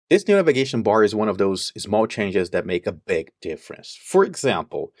This new navigation bar is one of those small changes that make a big difference. For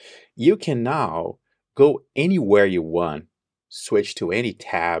example, you can now go anywhere you want, switch to any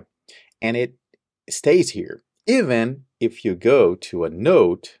tab, and it stays here. Even if you go to a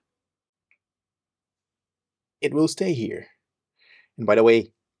note, it will stay here. And by the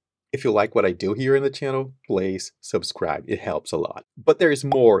way, if you like what I do here in the channel, please subscribe. It helps a lot. But there is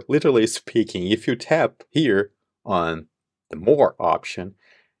more. Literally speaking, if you tap here on the More option,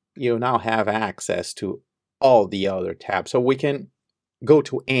 you now have access to all the other tabs. So we can go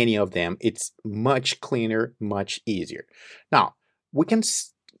to any of them. It's much cleaner, much easier. Now, we can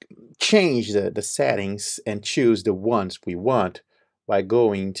change the settings and choose the ones we want by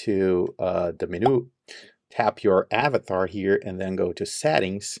going to the menu, tap your avatar here, and then go to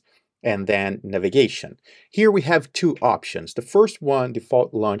settings, and then navigation. Here we have two options. The first one,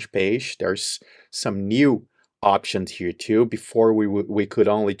 default launch page. There's some new options here too. Before we could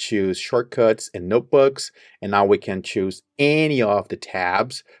only choose shortcuts and notebooks, and now we can choose any of the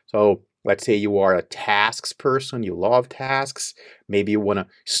tabs. So let's say you are a tasks person, you love tasks, maybe you want to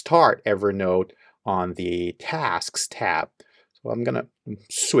start Evernote on the tasks tab. So I'm gonna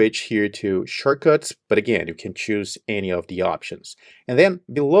switch here to shortcuts, but again, you can choose any of the options. And then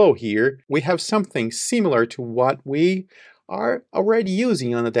below here, we have something similar to what we are already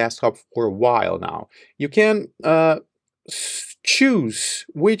using on the desktop for a while now. You can choose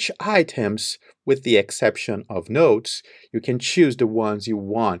which items, with the exception of notes, you can choose the ones you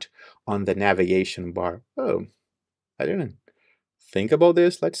want on the navigation bar. Oh, I didn't think about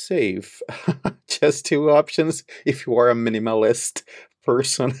this. Let's save. Just two options. If you are a minimalist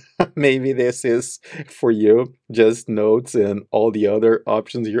person, maybe this is for you. Just notes and all the other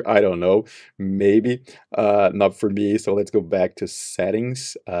options here. I don't know. Maybe not for me. So let's go back to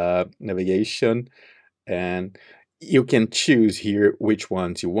settings, navigation, and you can choose here which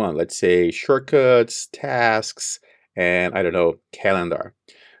ones you want. Let's say shortcuts, tasks, and I don't know, calendar.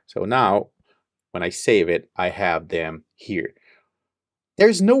 So now when I save it, I have them here.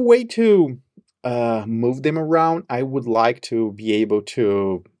 There's no way to move them around. I would like to be able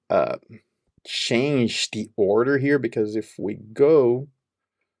to change the order here, because if we go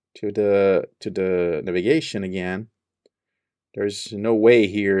to the navigation again, there's no way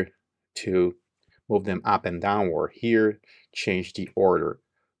here to move them up and down, or here change the order.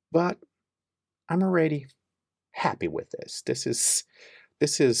 But I'm already happy with this.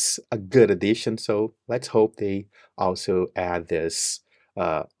 This is a good addition. So let's hope they also add this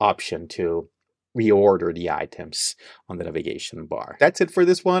option to reorder the items on the navigation bar. That's it for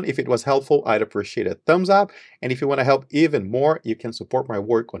this one. If it was helpful, I'd appreciate a thumbs up. And if you want to help even more, you can support my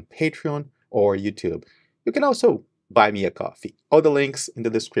work on Patreon or YouTube. You can also buy me a coffee. All the links in the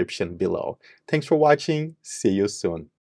description below. Thanks for watching. See you soon.